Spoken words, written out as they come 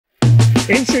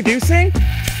Introducing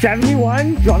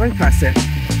 71 Drummond Crescent.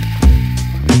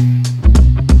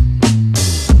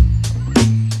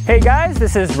 Hey guys,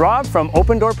 this is Rob from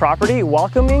Open Door Property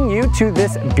welcoming you to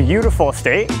this beautiful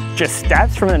estate just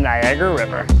steps from the Niagara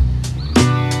River.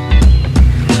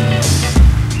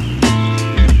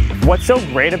 What's so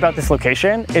great about this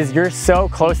location is you're so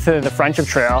close to the Friendship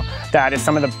Trail that is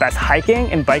some of the best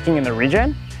hiking and biking in the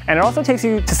region, and it also takes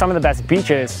you to some of the best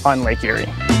beaches on Lake Erie.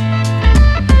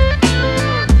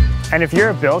 And if you're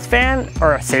a Bills fan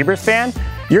or a Sabres fan,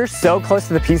 you're so close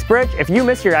to the Peace Bridge, if you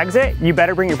miss your exit, you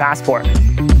better bring your passport.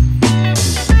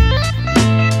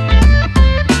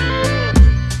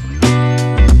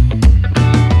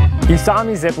 You saw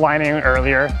me zip lining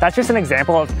earlier. That's just an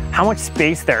example of how much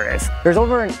space there is. There's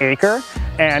over an acre,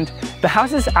 and the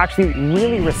house is actually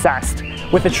really recessed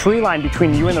with a tree line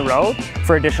between you and the road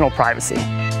for additional privacy.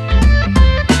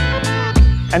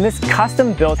 And this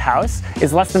custom-built house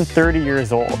is less than 30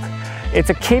 years old. It's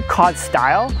a Cape Cod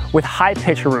style with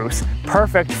high-pitched roofs,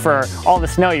 perfect for all the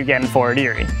snow you get in Fort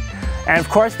Erie. And of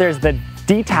course, there's the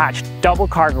detached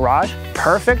double-car garage,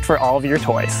 perfect for all of your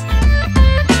toys.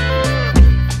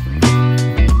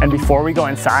 And before we go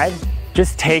inside,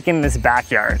 just take in this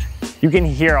backyard. You can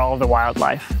hear all of the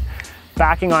wildlife.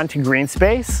 Backing onto green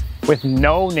space with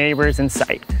no neighbors in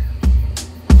sight.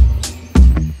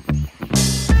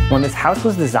 When this house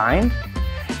was designed,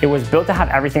 it was built to have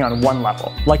everything on one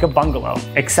level, like a bungalow,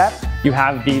 except you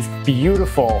have these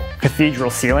beautiful cathedral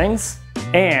ceilings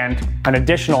and an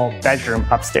additional bedroom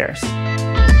upstairs.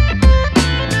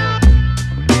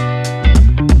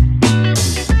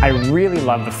 I really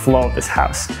love the flow of this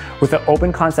house, with the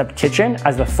open concept kitchen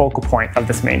as the focal point of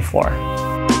this main floor.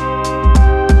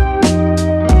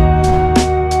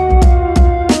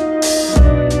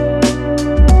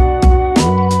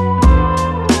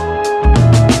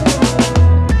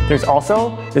 There's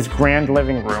also this grand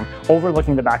living room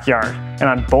overlooking the backyard, and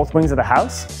on both wings of the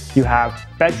house, you have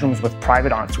bedrooms with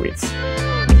private en-suites.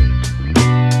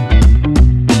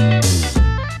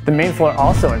 The main floor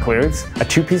also includes a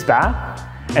two-piece bath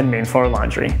and main floor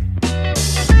laundry.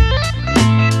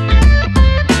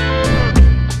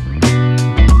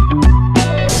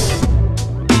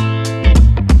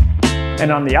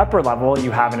 And on the upper level,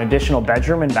 you have an additional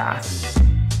bedroom and bath.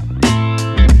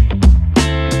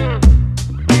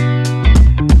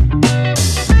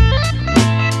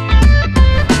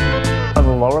 On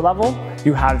the lower level,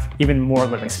 you have even more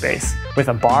living space with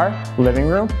a bar, living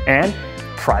room, and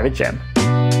private gym.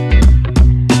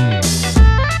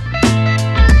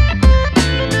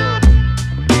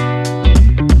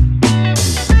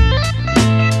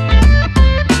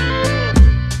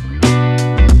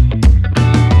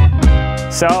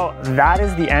 So that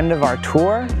is the end of our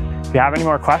tour. If you have any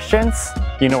more questions,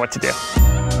 you know what to do.